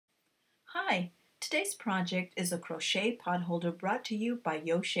Hi, today's project is a crochet potholder brought to you by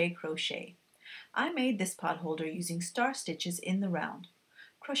Crochet. I made this potholder using star stitches in the round.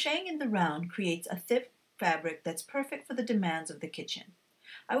 Crocheting in the round creates a thick fabric that's perfect for the demands of the kitchen.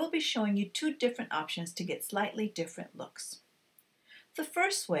 I will be showing you two different options to get slightly different looks. The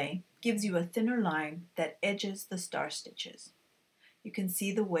first way gives you a thinner line that edges the star stitches. You can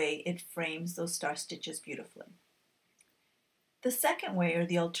see the way it frames those star stitches beautifully. The second way, or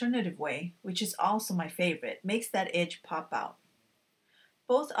the alternative way, which is also my favorite, makes that edge pop out.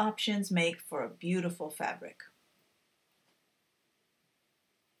 Both options make for a beautiful fabric.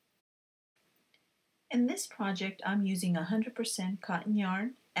 In this project, I'm using 100% cotton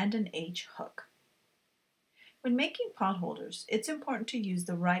yarn and an H hook. When making potholders, it's important to use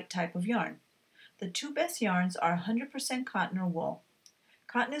the right type of yarn. The two best yarns are 100% cotton or wool.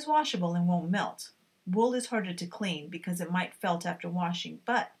 Cotton is washable and won't melt. Wool is harder to clean because it might felt after washing,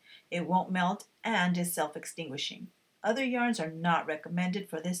 but it won't melt and is self-extinguishing. Other yarns are not recommended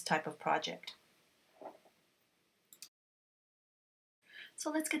for this type of project.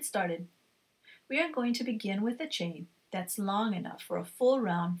 So let's get started. We are going to begin with a chain that's long enough for a full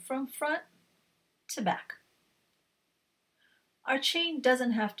round from front to back. Our chain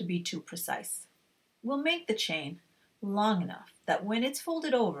doesn't have to be too precise. We'll make the chain long enough that when it's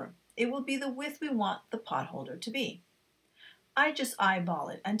folded over, it will be the width we want the potholder to be. I just eyeball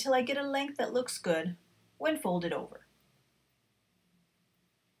it until I get a length that looks good when folded over.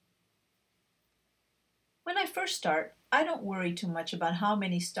 When I first start, I don't worry too much about how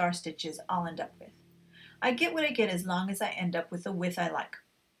many star stitches I'll end up with. I get what I get as long as I end up with the width I like.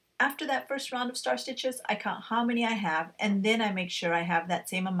 After that first round of star stitches, I count how many I have, and then I make sure I have that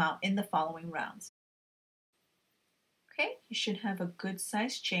same amount in the following rounds. Okay, you should have a good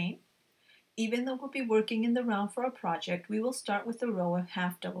sized chain. Even though we'll be working in the round for a project, we will start with a row of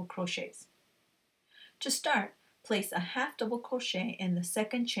half double crochets. To start, place a half double crochet in the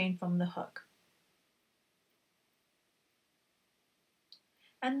second chain from the hook.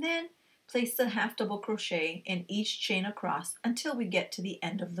 And then place the half double crochet in each chain across until we get to the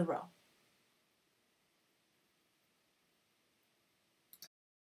end of the row.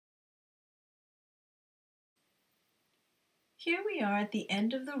 Here we are at the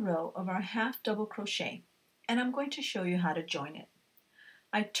end of the row of our half double crochet, and I'm going to show you how to join it.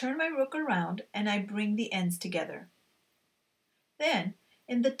 I turn my rook around and I bring the ends together. Then,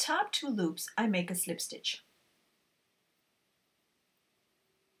 in the top two loops, I make a slip stitch.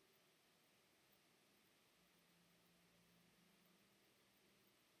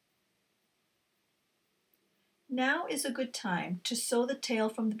 Now is a good time to sew the tail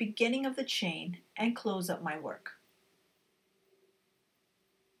from the beginning of the chain and close up my work.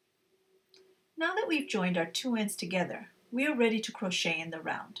 Now that we've joined our two ends together, we are ready to crochet in the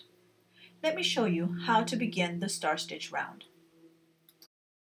round. Let me show you how to begin the star stitch round.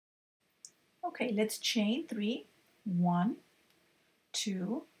 Okay, let's chain 3, 1,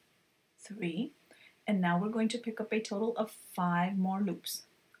 2, 3, and now we're going to pick up a total of 5 more loops.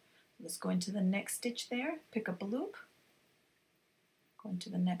 Let's go into the next stitch there, pick up a loop, go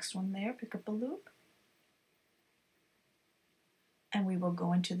into the next one there, pick up a loop, and we will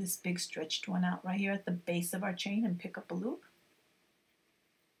go into this big stretched one out right here at the base of our chain and pick up a loop.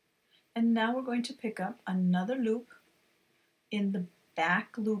 And now we're going to pick up another loop in the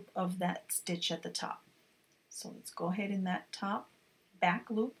back loop of that stitch at the top. So let's go ahead in that top back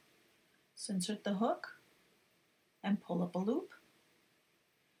loop. So insert the hook and pull up a loop.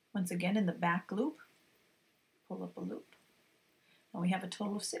 Once again in the back loop, pull up a loop. And we have a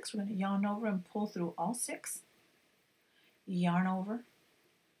total of 6. We're going to yarn over and pull through all 6. Yarn over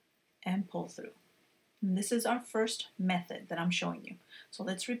and pull through. And this is our first method that I'm showing you. So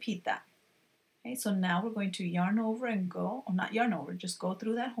let's repeat that. Okay, so now we're going to yarn over and go, or not yarn over, just go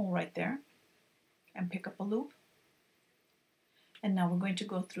through that hole right there and pick up a loop. And now we're going to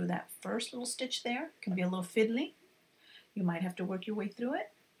go through that first little stitch there. It can be a little fiddly. You might have to work your way through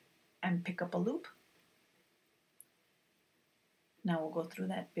it and pick up a loop. Now we'll go through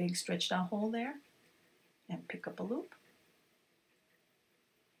that big stretched out hole there and pick up a loop.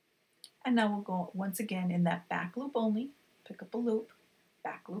 And now we'll go once again in that back loop only, pick up a loop,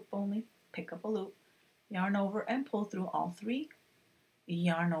 back loop only, pick up a loop, yarn over and pull through all 3,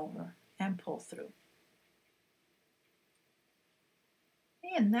 yarn over and pull through.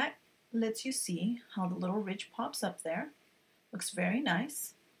 And that lets you see how the little ridge pops up there. Looks very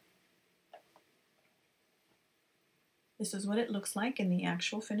nice. This is what it looks like in the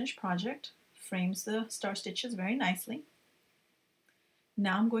actual finished project. Frames the star stitches very nicely.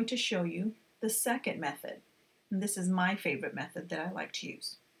 Now I'm going to show you the second method. And this is my favorite method that I like to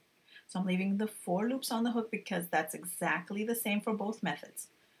use. So I'm leaving the 4 loops on the hook because that's exactly the same for both methods.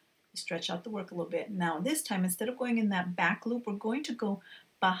 Stretch out the work a little bit. Now this time, instead of going in that back loop, we're going to go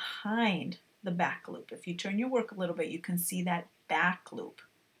behind the back loop. If you turn your work a little bit, you can see that back loop.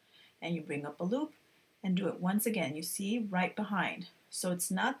 And you bring up a loop and do it once again. You see, right behind. So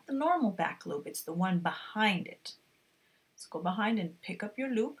it's not the normal back loop, it's the one behind it. So go behind and pick up your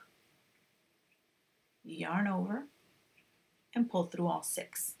loop, yarn over, and pull through all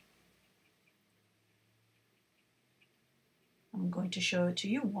 6. I'm going to show it to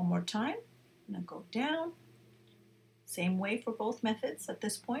you one more time. I'm going to go down. Same way for both methods at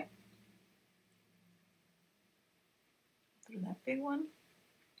this point. Through that big one.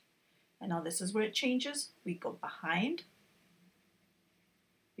 And now this is where it changes. We go behind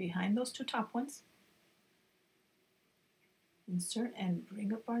those 2 top ones. Insert and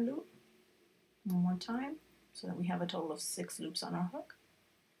bring up our loop one more time so that we have a total of 6 loops on our hook.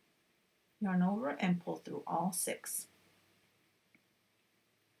 Yarn over and pull through all 6.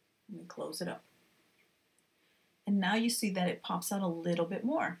 And we close it up. And now you see that it pops out a little bit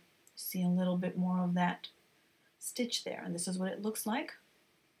more. You see a little bit more of that stitch there, and this is what it looks like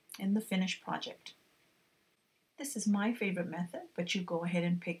in the finished project. This is my favorite method, but you go ahead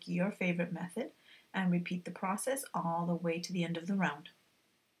and pick your favorite method and repeat the process all the way to the end of the round.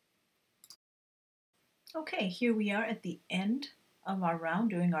 Okay, here we are at the end of our round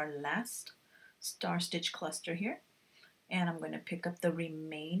doing our last star stitch cluster here, and I'm going to pick up the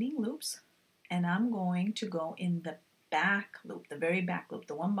remaining loops and I'm going to go in the back loop, the very back loop,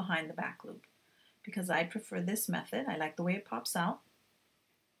 the one behind the back loop, because I prefer this method. I like the way it pops out.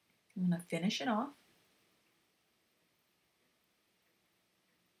 I'm going to finish it off.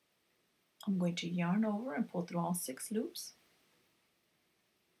 I'm going to yarn over and pull through all 6 loops.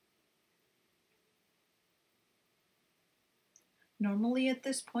 Normally at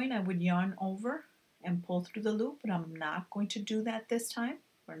this point I would yarn over and pull through the loop, but I'm not going to do that this time.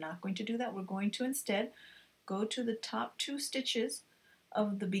 We're not going to do that. We're going to instead go to the top 2 stitches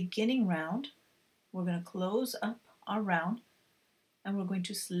of the beginning round. We're going to close up our round and we're going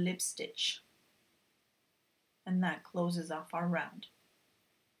to slip stitch. And that closes off our round.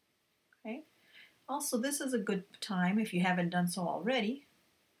 Okay. Also, this is a good time, if you haven't done so already,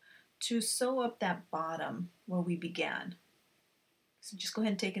 to sew up that bottom where we began. So just go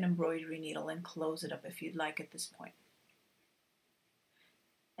ahead and take an embroidery needle and close it up if you'd like at this point.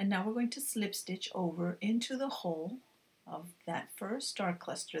 And now we're going to slip stitch over into the hole of that first star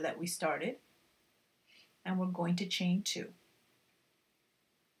cluster that we started, and we're going to chain 2.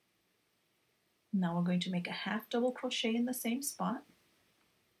 Now we're going to make a half double crochet in the same spot,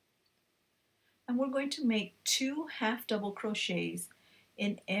 and we're going to make 2 half double crochets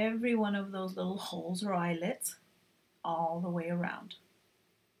in every one of those little holes or eyelets all the way around.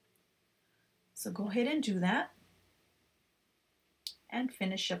 So go ahead and do that and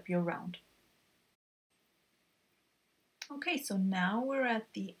finish up your round. Okay, so now we're at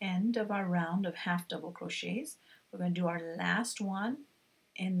the end of our round of half double crochets. We're going to do our last one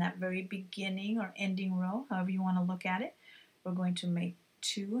in that very beginning or ending row, however you want to look at it. We're going to make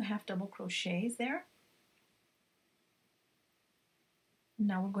 2 half double crochets there.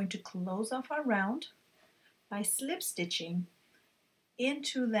 Now we're going to close off our round by slip stitching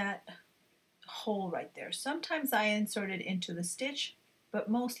into that hole right there. Sometimes I insert it into the stitch, but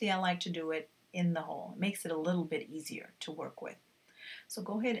mostly I like to do it in the hole. It makes it a little bit easier to work with. So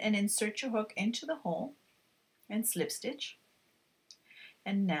go ahead and insert your hook into the hole and slip stitch.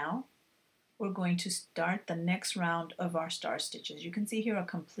 And now we're going to start the next round of our star stitches. You can see here a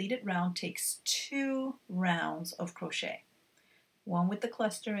completed round takes 2 rounds of crochet. 1 with the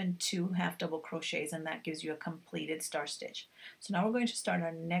cluster and 2 half double crochets, and that gives you a completed star stitch. So now we're going to start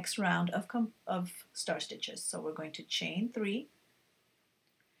our next round of star stitches. So we're going to chain 3,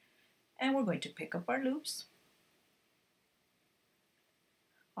 and we're going to pick up our loops.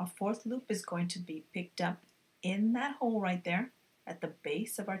 Our 4th loop is going to be picked up in that hole right there at the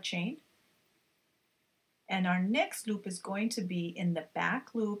base of our chain. And our next loop is going to be in the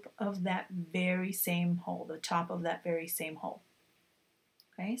back loop of that very same hole, the top of that very same hole.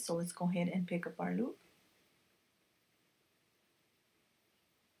 Okay, so let's go ahead and pick up our loop.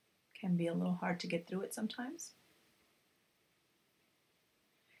 Can be a little hard to get through it sometimes.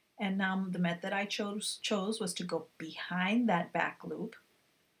 And now the method I chose was to go behind that back loop,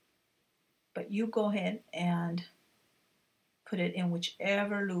 but you go ahead and put it in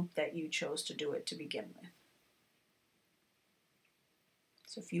whichever loop that you chose to do it to begin with.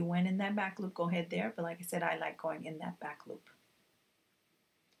 So if you went in that back loop, go ahead there, but like I said, I like going in that back loop.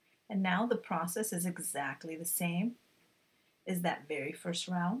 And now the process is exactly the same as that very first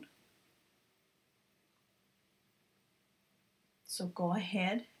round. So go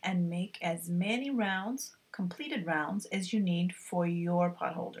ahead and make as many rounds, completed rounds, as you need for your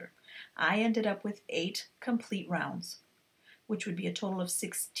potholder. I ended up with 8 complete rounds, which would be a total of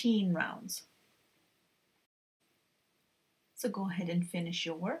 16 rounds. So go ahead and finish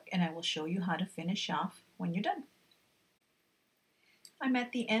your work, and I will show you how to finish off when you're done. I'm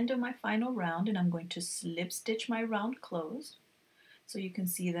at the end of my final round, and I'm going to slip stitch my round closed. So you can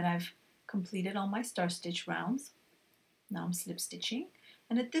see that I've completed all my star stitch rounds. Now I'm slip stitching,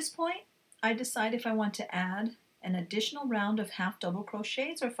 and at this point I decide if I want to add an additional round of half double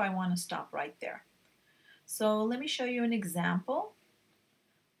crochets or if I want to stop right there. So let me show you an example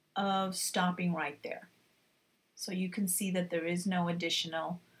of stopping right there. So you can see that there is no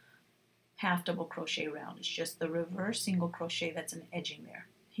additional half double crochet round. It's just the reverse single crochet that's an edging there.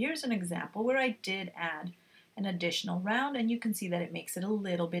 Here's an example where I did add an additional round, and you can see that it makes it a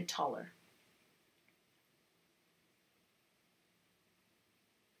little bit taller.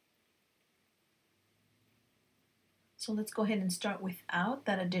 So let's go ahead and start without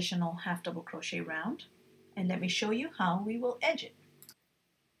that additional half double crochet round, and let me show you how we will edge it.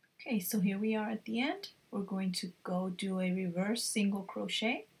 Okay, so here we are at the end. We're going to go do a reverse single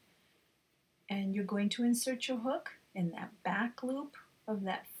crochet, and you're going to insert your hook in that back loop of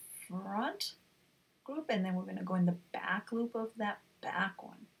that front group, and then we're going to go in the back loop of that back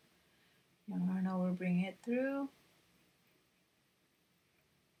one. Yarn over, bring it through,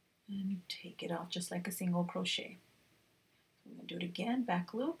 and take it off just like a single crochet. I'm going to do it again,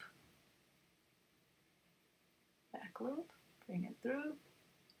 back loop, bring it through,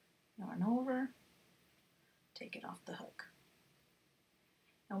 yarn over, take it off the hook.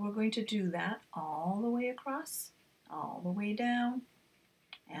 Now we're going to do that all the way across, all the way down,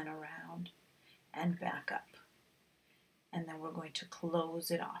 and around, and back up. And then we're going to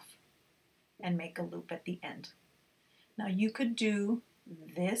close it off and make a loop at the end. Now you could do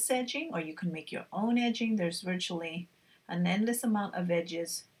this edging, or you can make your own edging. There's virtually an endless amount of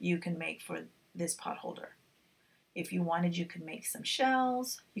edges you can make for this potholder. If you wanted, you could make some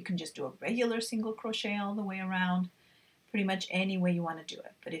shells. You can just do a regular single crochet all the way around, pretty much any way you want to do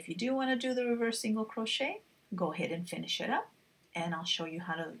it. But if you do want to do the reverse single crochet, go ahead and finish it up, and I'll show you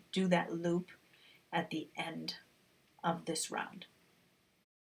how to do that loop at the end of this round.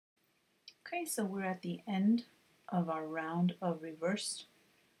 Okay, so we're at the end of our round of reverse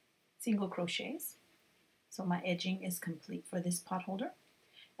single crochets. So my edging is complete for this potholder.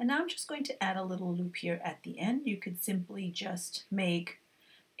 And now I'm just going to add a little loop here at the end. You could simply just make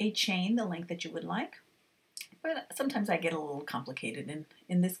a chain the length that you would like. But sometimes I get a little complicated, and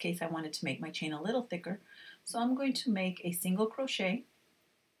in this case I wanted to make my chain a little thicker. So I'm going to make a single crochet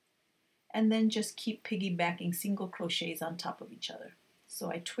and then just keep piggybacking single crochets on top of each other. So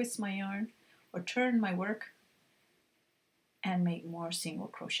I twist my yarn or turn my work and make more single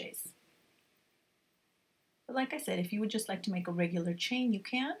crochets. But like I said, if you would just like to make a regular chain, you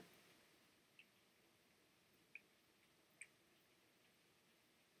can.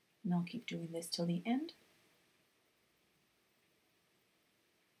 And I'll keep doing this till the end.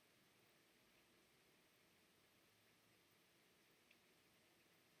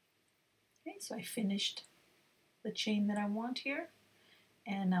 Okay, so I finished the chain that I want here,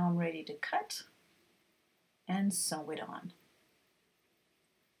 and now I'm ready to cut and sew it on.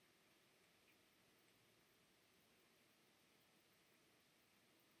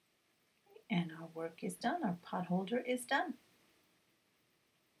 And our work is done, our potholder is done.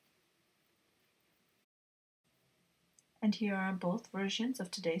 And here are both versions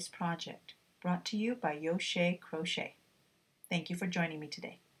of today's project, brought to you by Crochet. Thank you for joining me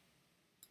today.